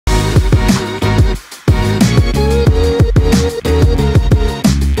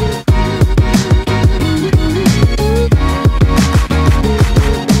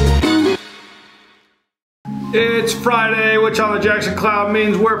Friday, which on the Jackson Cloud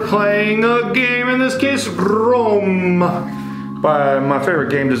means we're playing a game, in this case, Rome, by my favorite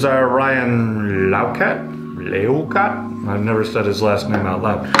game designer, Ryan Laukat. I've never said his last name out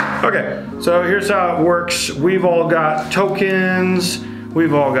loud. Okay, so here's how it works. We've all got tokens,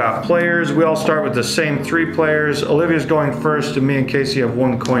 we've all got players, we all start with the same 3 players. Olivia's going first, and me and Casey have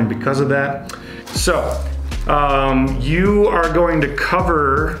 1 coin because of that. So, you are going to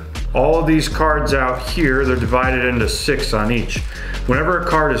cover all of these cards out here. They're divided into 6 on each. Whenever a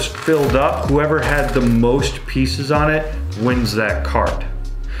card is filled up, whoever had the most pieces on it wins that card.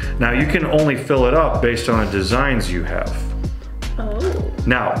 Now you can only fill it up based on the designs you have. Oh.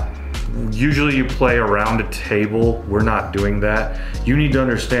 Now, usually you play around a table. We're not doing that. You need to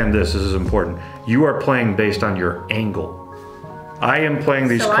understand this is important. You are playing based on your angle. I am playing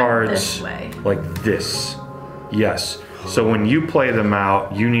these cards like this. Yes. So when you play them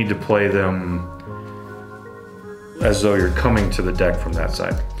out, you need to play them as though you're coming to the deck from that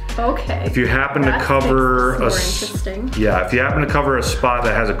side. Okay. If you happen to cover a if you happen to cover a spot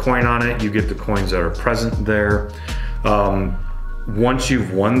that has a coin on it, you get the coins that are present there. Once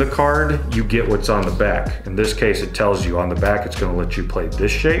you've won the card, you get what's on the back. In this case, it tells you on the back it's going to let you play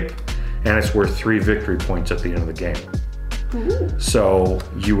this shape, and it's worth 3 victory points at the end of the game. Ooh. So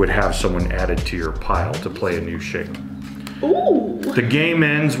you would have someone added to your pile to play a new shape. Ooh. The game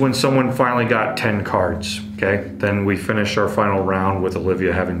ends when someone finally got 10 cards, okay? Then we finish our final round with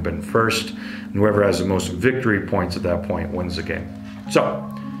Olivia having been first, and whoever has the most victory points at that point wins the game. So,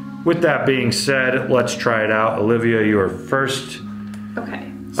 with that being said, let's try it out. Olivia, you are first.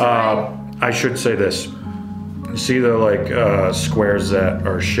 Okay. So I should say this. You see the like squares that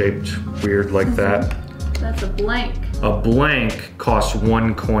are shaped weird like that? That's a blank. A blank costs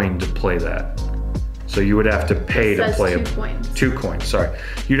 1 coin to play that. So you would have to pay to play 2 coins. 2 coins, sorry.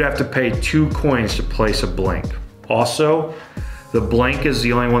 You'd have to pay 2 coins to place a blank. Also, the blank is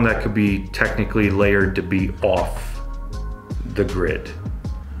the only one that could be technically layered to be off the grid.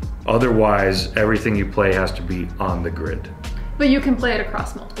 Otherwise, everything you play has to be on the grid. But you can play it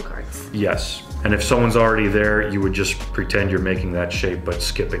across multiple cards. Yes, and if someone's already there, you would just pretend you're making that shape but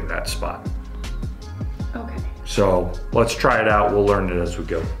skipping that spot. Okay. So let's try it out, we'll learn it as we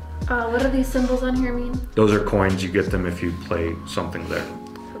go. What do these symbols on here mean? Those are coins, you get them if you play something there.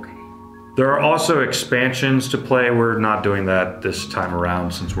 Okay. There are also expansions to play. We're not doing that this time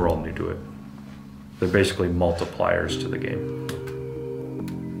around since we're all new to it. They're basically multipliers to the game.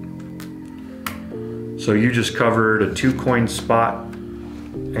 So you just covered a 2 coin spot,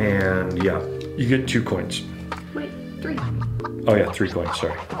 and yeah, you get 2 coins. Wait, 3. Oh yeah, 3 coins,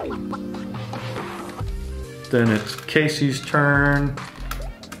 sorry. Then it's Casey's turn.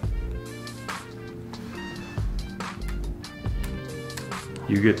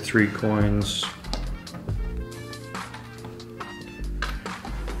 You get 3 coins.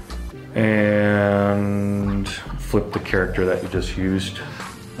 And flip the character that you just used.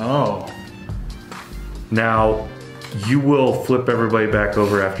 Oh. Now, you will flip everybody back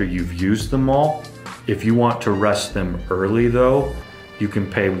over after you've used them all. If you want to rest them early though, you can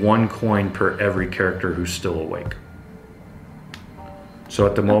pay 1 coin per every character who's still awake. So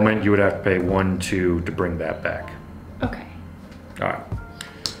at the moment, you would have to pay 1, 2 to bring that back. Okay. All right.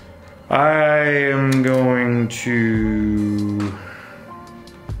 I am going to do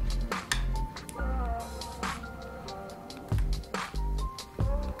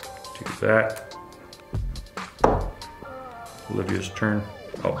that. Olivia's turn.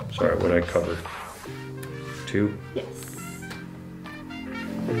 Oh, sorry, what did I cover? 2? Yes.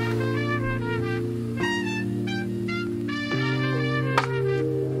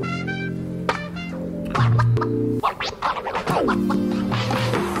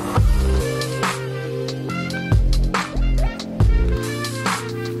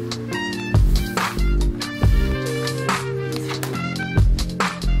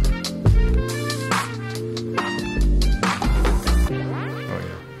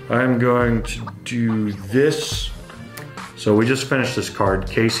 I'm going to do this. So we just finished this card.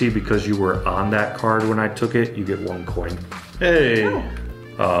 Casey, because you were on that card when I took it, you get 1 coin. Hey.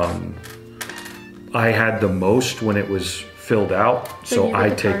 I had the most when it was filled out, so I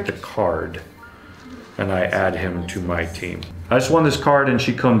take the card and I add him to my team. I just won this card and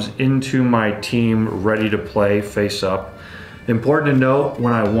she comes into my team ready to play face up. Important to note,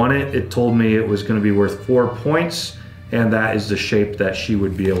 when I won it, it told me it was going to be worth 4 points. And that is the shape that she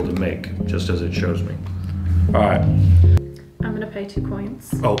would be able to make, just as it shows me. All right. I'm gonna pay 2 coins.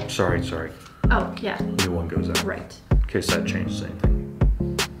 Oh, sorry. Oh, yeah. New one goes out. Right. In case that changes anything.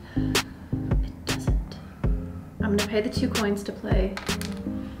 It doesn't. I'm gonna pay the 2 coins to play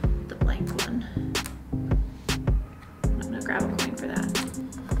the blank one.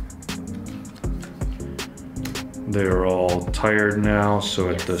 They're all tired now, so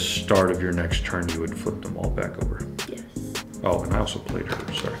at the start of your next turn, you would flip them all back over. Yes. Oh, and I also played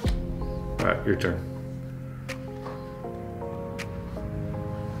her, sorry. All right, your turn.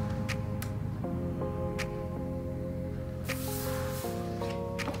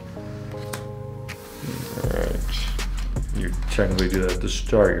 All right. You technically do that at the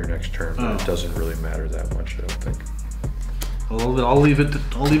start of your next turn, but it doesn't really matter that much, I don't think. I'll leave it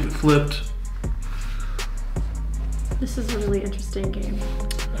flipped. This is a really interesting game.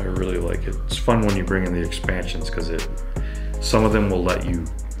 I really like it. It's fun when you bring in the expansions because some of them will let you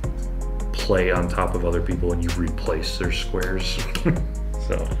play on top of other people and you replace their squares.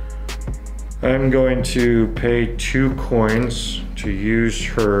 So I'm going to pay 2 coins to use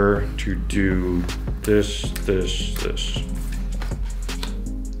her to do this. That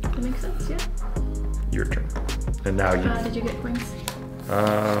makes sense, yeah. Your turn. And now you. Did you get coins?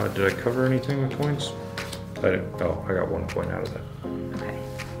 Did I cover anything with coins? I didn't. Oh, I got 1 coin out of that. Okay.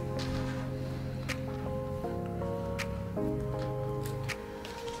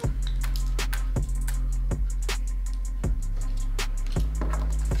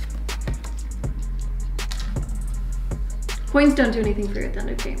 Coins don't do anything for you at the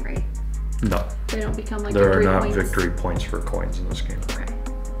end of the game, right? No. They don't become like There are victory not points? victory points for coins in this game. Okay.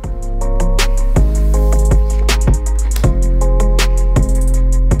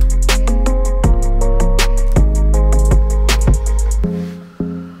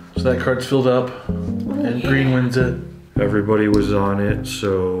 So that card's filled up, and green wins it. Everybody was on it,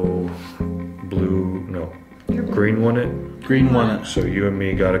 so green won it. Green won it. So you and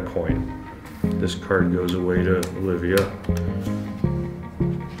me got a coin. This card goes away to Olivia.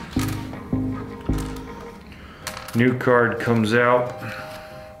 New card comes out.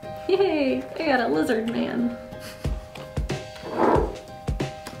 Yay! I got a lizard man.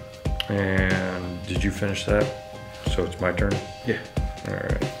 And did you finish that? So it's my turn? Yeah. All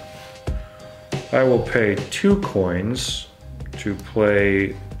right. I will pay 2 coins to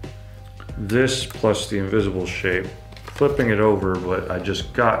play this plus the invisible shape, flipping it over, but I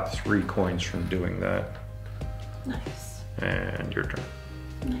just got 3 coins from doing that. Nice. And your turn.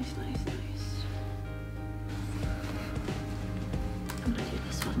 Nice. I'm gonna do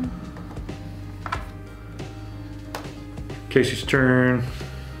this one. Casey's turn.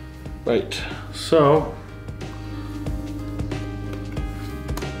 Right. So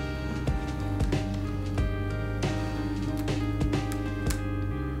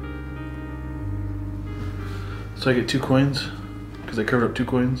I get 2 coins because I covered up 2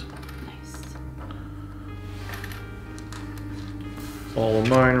 coins. Nice. All of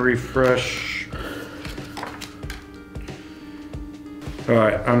mine refresh. All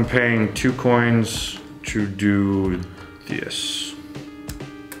right, I'm paying 2 coins to do this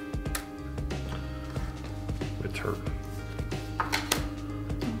with her.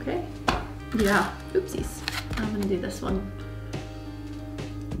 Okay. Yeah. Oopsies. I'm gonna do this one.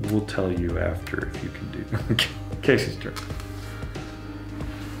 We'll tell you after if you can do. Casey's turn.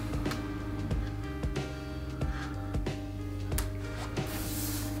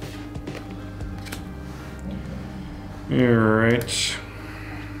 All right.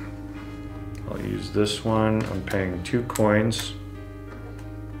 I'll use this one. I'm paying 2 coins.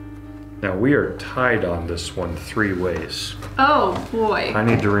 Now we are tied on this one 3 ways. Oh boy. I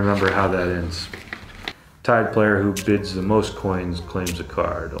need to remember how that ends. Tied player who bids the most coins claims a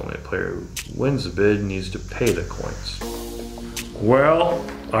card. Only a player who wins the bid needs to pay the coins. Well,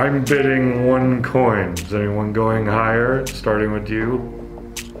 I'm bidding 1 coin. Is anyone going higher, starting with you?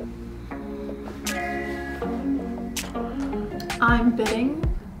 I'm bidding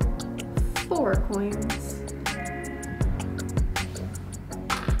 4 coins.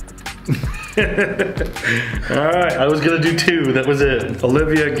 Alright, I was gonna do 2, that was it.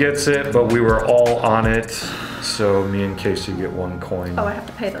 Olivia gets it, but we were all on it. So me and Casey get 1 coin. Oh, I have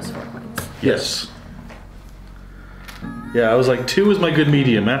to pay those 4 coins. Yes. Yeah, I was like 2 is my good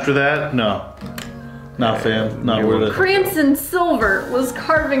medium. After that, no. Not fan. Not you worth were it. Cranston Silver was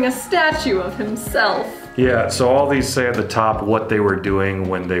carving a statue of himself. Yeah, so all these say at the top what they were doing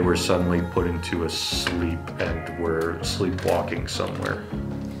when they were suddenly put into a sleep and were sleepwalking somewhere.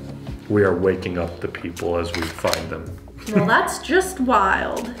 We are waking up the people as we find them. Well, that's just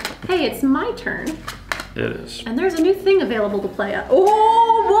wild. Hey, it's my turn. It is. And there's a new thing available to play at.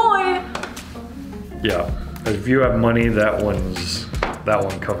 Oh boy! Yeah. If you have money, that one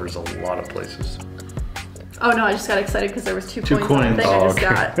covers a lot of places. Oh no, I just got excited because there was 2 2 coins on the thing I Oh, just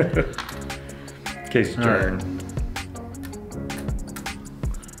okay. got. Casey's turn.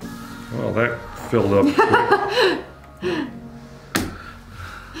 Well, that filled up quick.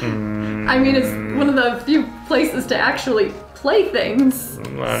 I mean, it's one of the few places to actually play things.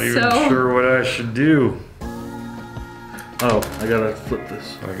 I'm not even sure what I should do. Oh, I gotta flip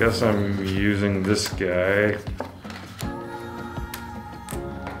this. I guess I'm using this guy.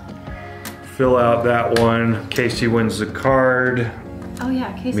 Fill out that one. Casey wins the card. Oh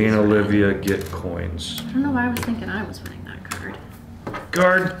yeah, Casey's Me and winning. Olivia get coins. I don't know why I was thinking I was winning that card.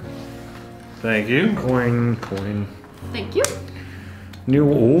 Card. Thank you. Coin, coin. Thank you. New,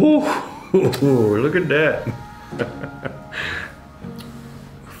 ooh, look at that.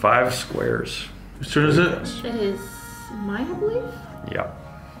 5 squares. Whose turn is it? It is mine, I believe. Yep.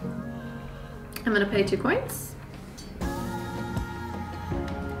 I'm gonna pay 2 coins.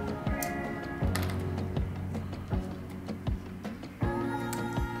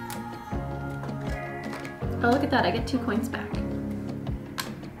 Oh, look at that, I get 2 coins back.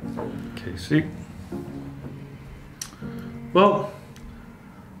 Casey. Well,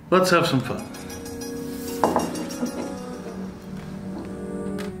 let's have some fun.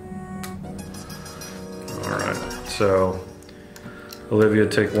 All right, so Olivia,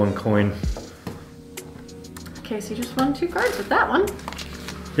 take 1 coin. Casey just won 2 cards with that one.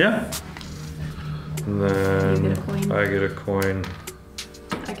 Yeah. And then You get a coin. I get a coin.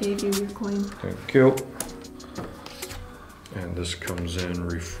 I gave you your coin. Thank you. And this comes in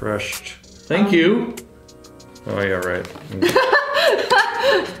refreshed. Thank you. Oh yeah, right.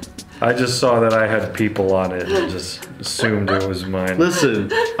 I just saw that I had people on it and just assumed it was mine. Listen,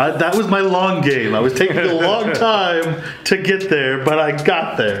 that was my long game. I was taking a long time to get there, but I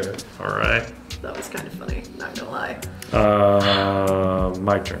got there. All right. That was kind of funny, not gonna lie.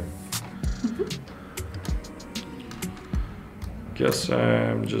 My turn. Guess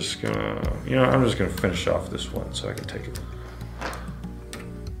I'm just gonna, I'm just gonna finish off this one so I can take it.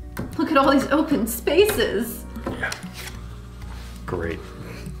 Look at all these open spaces. Yeah. Great.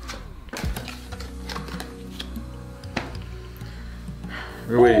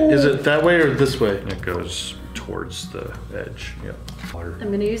 Or wait, is it that way or this way? It goes towards the edge. Yep. Water.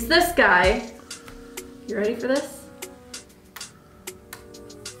 I'm gonna use this guy. You ready for this?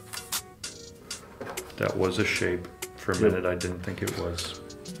 That was a shape. For a minute, I didn't think it was.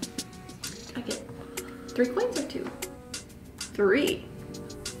 I get 3 coins or 2? 3.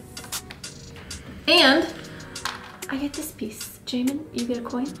 And I get this piece. Jamin, you get a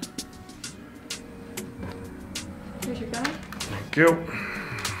coin. Here's your guy. Thank you.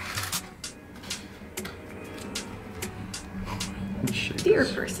 Dear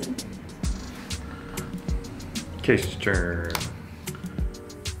person. Casey's turn.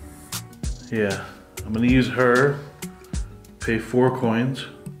 Yeah. I'm gonna use her. Pay 4 coins.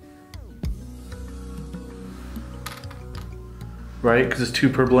 Right? Because it's 2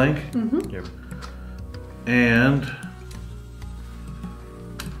 per blank. Mm-hmm. Yep. And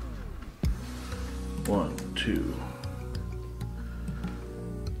 1, 2,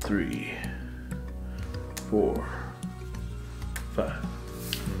 3, 4, 5.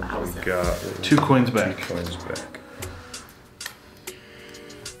 I've got 2 coins back. 2 coins back.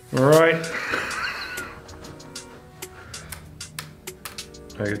 All right.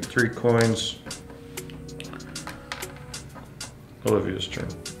 I get 3 coins. Olivia's turn.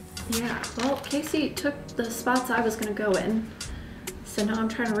 Yeah, well, Casey took the spots I was gonna go in. So now I'm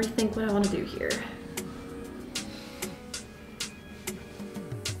trying to rethink what I want to do here.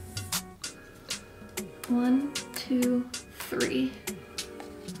 One, 2, 3.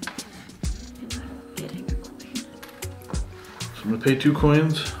 And I'm getting a coin. So I'm gonna pay 2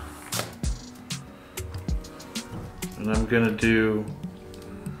 coins. And I'm gonna do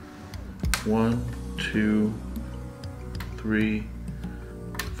 1, 2, 3,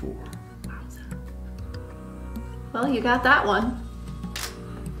 4. Well, you got that one.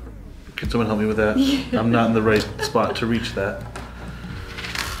 Can someone help me with that? I'm not in the right spot to reach that.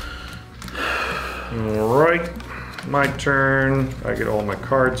 All right, my turn. I get all my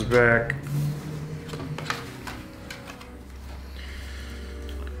cards back.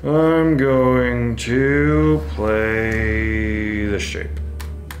 I'm going to play this shape.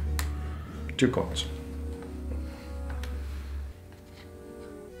 2 coins.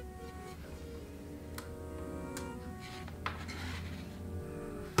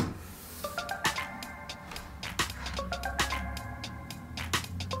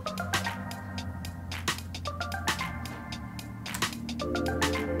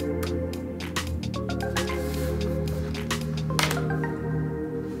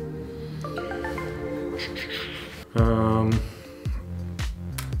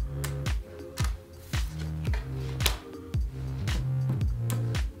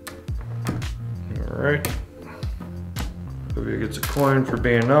 All right. Olivia gets a coin for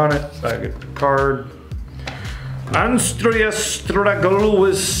being on it. I get the card. Anstria Straggle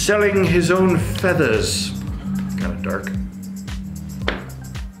was selling his own feathers. Kind of dark.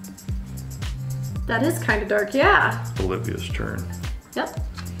 That is kind of dark, yeah. Olivia's turn. Yep.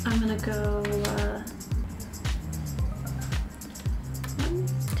 I'm gonna go 1,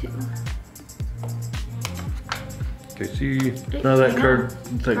 2. Casey. No, that Hang on. card.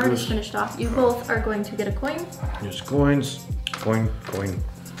 That Card is goes. finished off. You both are going to get a coin. Here's coins. Coin, coin.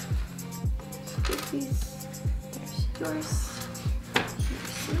 There's yours.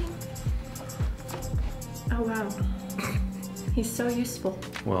 Here's me. Oh wow. He's so useful.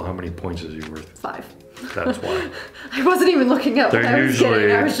 Well, how many points is he worth? 5. That's why. I wasn't even looking at what I was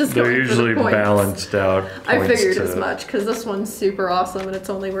getting. I was just going they're for the usually points. balanced out. I points figured to- as much because this one's super awesome and it's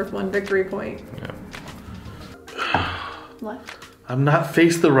only worth 1 victory point. Yeah. Left. I'm not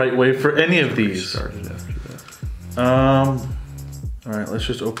faced the right way for any of these. Started after that. All right, let's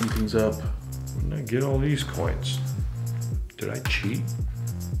just open things up. When did I get all these coins? Did I cheat?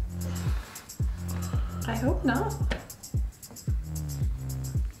 I hope not.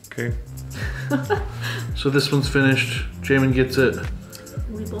 Okay. So this one's finished. Jamin gets it.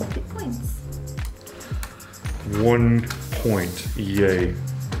 We both get coins. 1 point. Yay.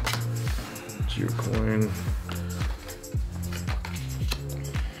 It's your coin.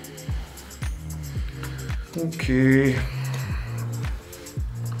 Okay.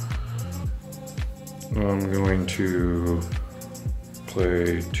 I'm going to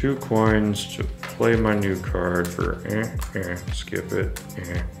play 2 coins to play my new card for skip it,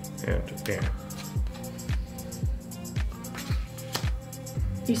 and.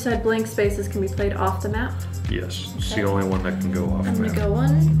 You said blank spaces can be played off the map. Yes, it's the only one that can go off I'm gonna map. go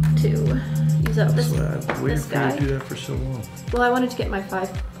 1, 2. Use up this, I've waited this for you guy. to do that for so long. Well, I wanted to get my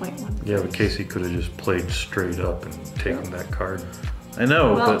 5.1. Yeah, but Casey could have just played straight up and taken that card. I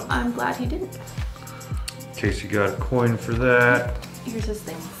know, Well, but I'm glad he didn't. Casey got a coin for that. Here's his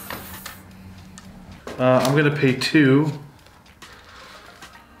thing. I'm gonna pay 2.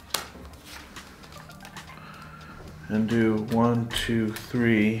 And do 1, 2,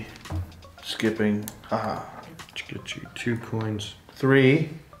 3. Skipping. Ah. Which gets you 2 coins, 3.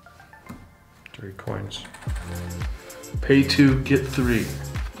 3 coins. Pay 2, get 3.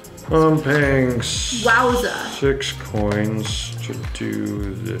 I'm paying Wowza. 6 coins to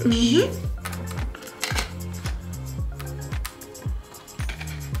do this.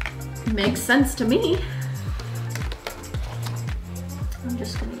 Makes sense to me. I'm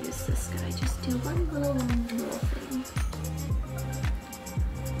just gonna use this guy. Just do one little thing.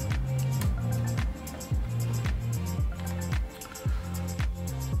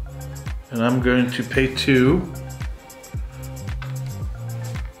 And I'm going to pay 2.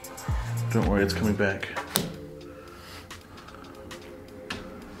 Don't worry, it's coming back.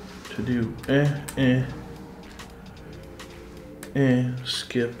 To do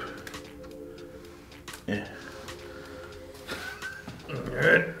skip.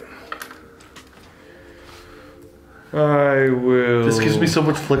 Alright. I will This gives me so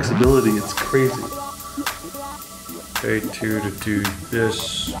much flexibility, it's crazy. pay 2 to do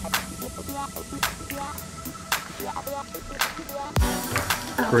this.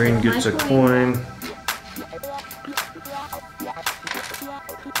 Green gets a coin.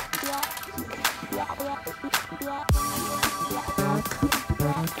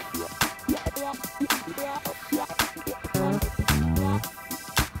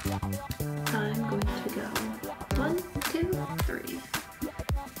 I'm going to go 1, 2, 3.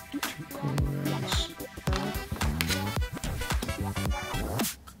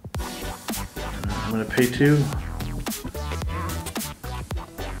 I'm gonna pay 2.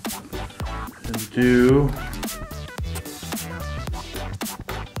 And do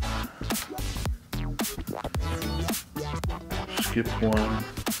skip 1.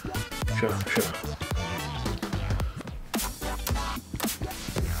 Chuck.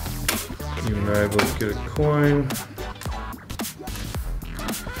 You and I both get a coin.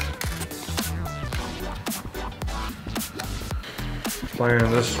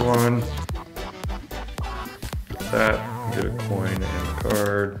 Playing this one. That, get a coin and a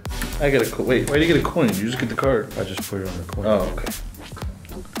card. I get a wait, why do you get a coin? You just get the card. I just put it on the coin. Oh, okay.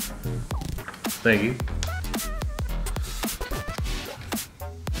 Thank you.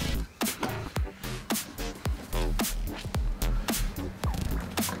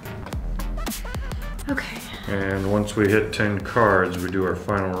 Okay. And once we hit 10 cards, we do our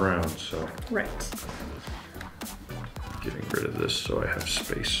final round. So Right. getting rid of this so I have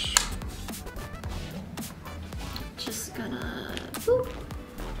space. Just gonna. Boop.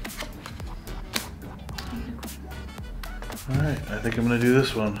 Alright, I think I'm gonna do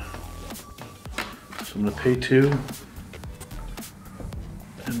this one. So I'm gonna pay 2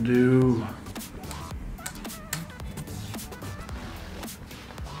 and do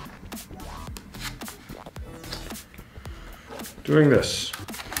doing this.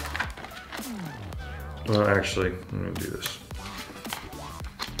 Well, actually, I'm gonna do this.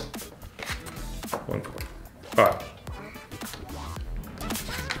 1 coin. All right.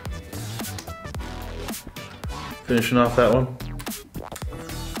 finishing off that one.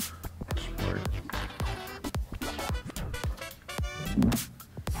 Smart.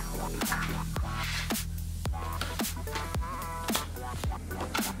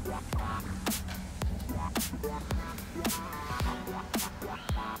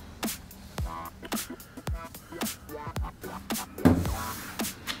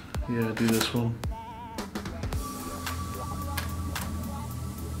 Yeah, do this one.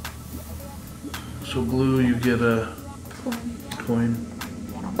 So blue, you get a coin.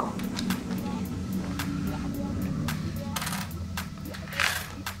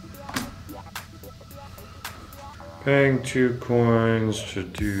 Paying 2 coins to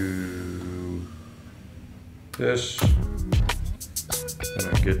do this, and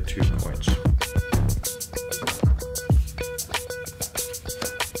I get 2 coins.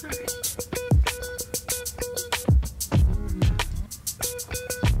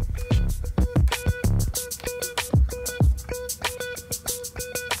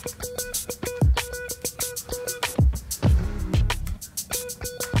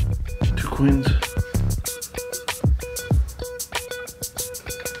 Queens.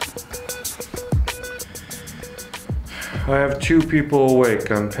 I have 2 people awake.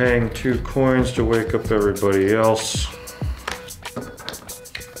 I'm paying 2 coins to wake up everybody else.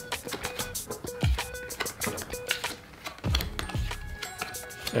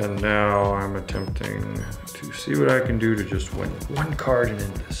 And now I'm attempting to see what I can do to just win 1 card and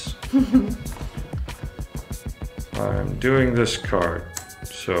end this. I'm doing this card.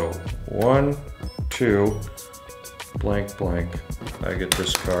 So 1, 2, blank, blank. I get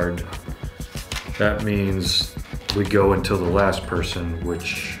this card. That means we go until the last person,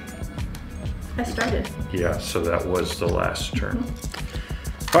 which... I started. Yeah, so that was the last turn.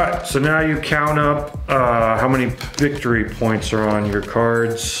 All right, so now you count up how many victory points are on your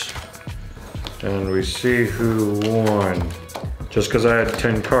cards. And we see who won. Just because I had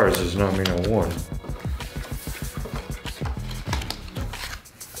 10 cards does not mean I won.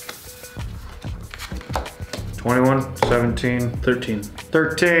 $21, $17, $13.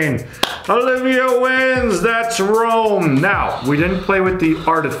 $13. Olivia wins. That's Rome. Now, we didn't play with the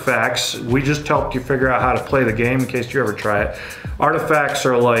artifacts. We just helped you figure out how to play the game in case you ever try it. Artifacts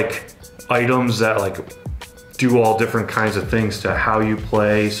are like items that like do all different kinds of things to how you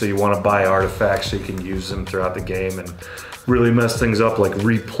play. So you want to buy artifacts so you can use them throughout the game and really mess things up, like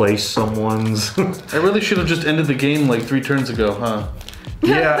replace someone's. I really should have just ended the game like 3 turns ago, huh?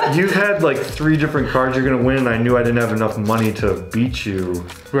 Yeah, you had like 3 different cards you're gonna win, and I knew I didn't have enough money to beat you.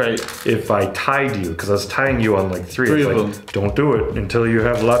 Right. If I tied you, because I was tying you on like 3. Three it's of like, them. don't do it until you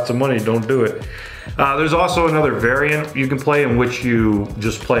have lots of money. Don't do it. There's also another variant you can play in which you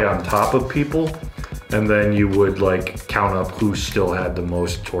just play on top of people, and then you would like count up who still had the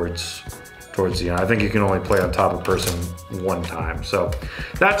most towards the end. I think you can only play on top of a person 1 time. So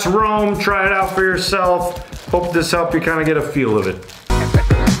that's Rome. Try it out for yourself. Hope this helped you kind of get a feel of it.